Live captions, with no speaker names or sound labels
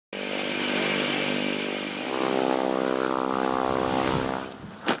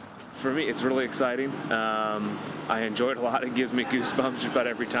For me, it's really exciting. I enjoy it a lot. It gives me goosebumps just about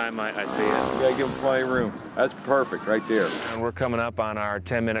every time I see it. You gotta give them plenty of room. That's perfect right there. And we're coming up on our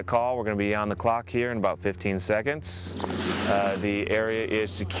 10-minute call. We're going to be on the clock here in about 15 seconds. The area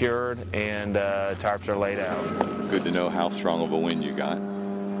is secured and tarps are laid out. Good to know how strong of a wind you got.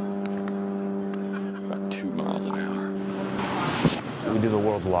 About 2 miles an hour. We do the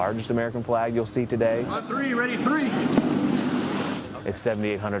world's largest American flag you'll see today. On 3, ready, 3. It's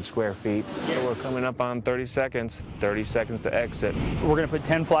 7,800 square feet. So we're coming up on 30 seconds to exit. We're going to put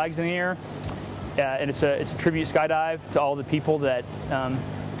 10 flags in the air, and it's a tribute skydive to all the people that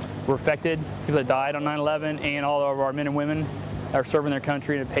were affected, people that died on 9/11, and all of our men and women that are serving their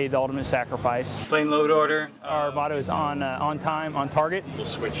country and have paid the ultimate sacrifice. Plane load order. Our motto is on time, on target. We'll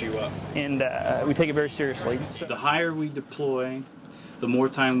switch you up. And we take it very seriously. The higher we deploy, the more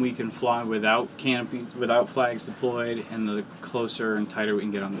time we can fly without canopies, without flags deployed, and the closer and tighter we can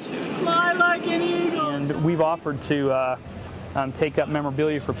get on the city. Fly like an eagle! And we've offered to take up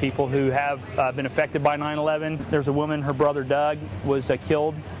memorabilia for people who have been affected by 9/11. There's a woman, her brother Doug, was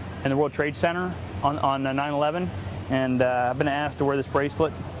killed in the World Trade Center on 9/11, and I've been asked to wear this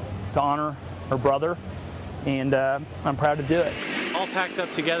bracelet to honor her brother, and I'm proud to do it. All packed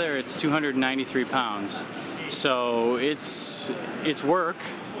up together, it's 293 pounds. So it's work,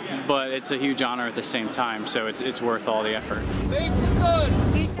 but it's a huge honor at the same time, so it's worth all the effort. Face the sun!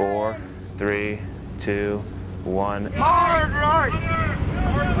 4, 3, 2, 1. Hard right!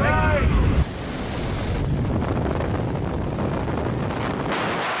 Hard right!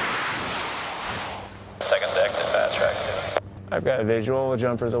 Second to exit fast track. I've got a visual, the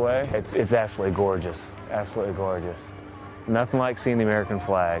jumper's away. It's absolutely gorgeous, absolutely gorgeous. Nothing like seeing the American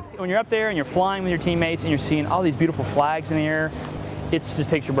flag. When you're up there and you're flying with your teammates and you're seeing all these beautiful flags in the air, it just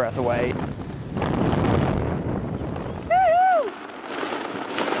takes your breath away. Woo!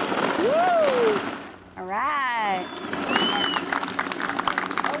 Woo! All right.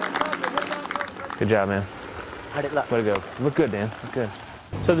 Good job, man. How'd it look? Way to go. Look good, Dan. Look good.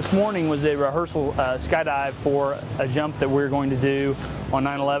 So this morning was a rehearsal skydive for a jump that we're going to do on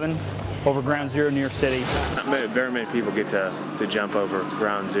 9/11 over Ground Zero, New York City. Very many people get to jump over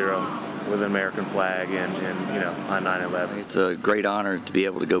Ground Zero with an American flag and you know, on 9/11. It's a great honor to be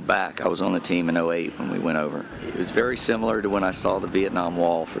able to go back. I was on the team in '08 when we went over. It was very similar to when I saw the Vietnam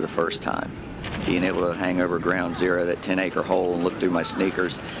Wall for the first time. Being able to hang over Ground Zero, that 10-acre hole, and look through my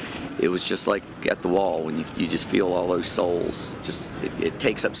sneakers, it was just like at the wall when you just feel all those souls. Just it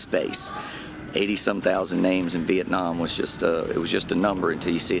takes up space. 80-some thousand names in Vietnam was just it was just a number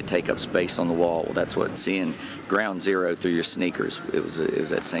until you see it take up space on the wall. Well, that's what seeing Ground Zero through your sneakers. It was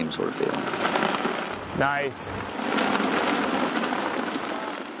that same sort of feeling. Nice.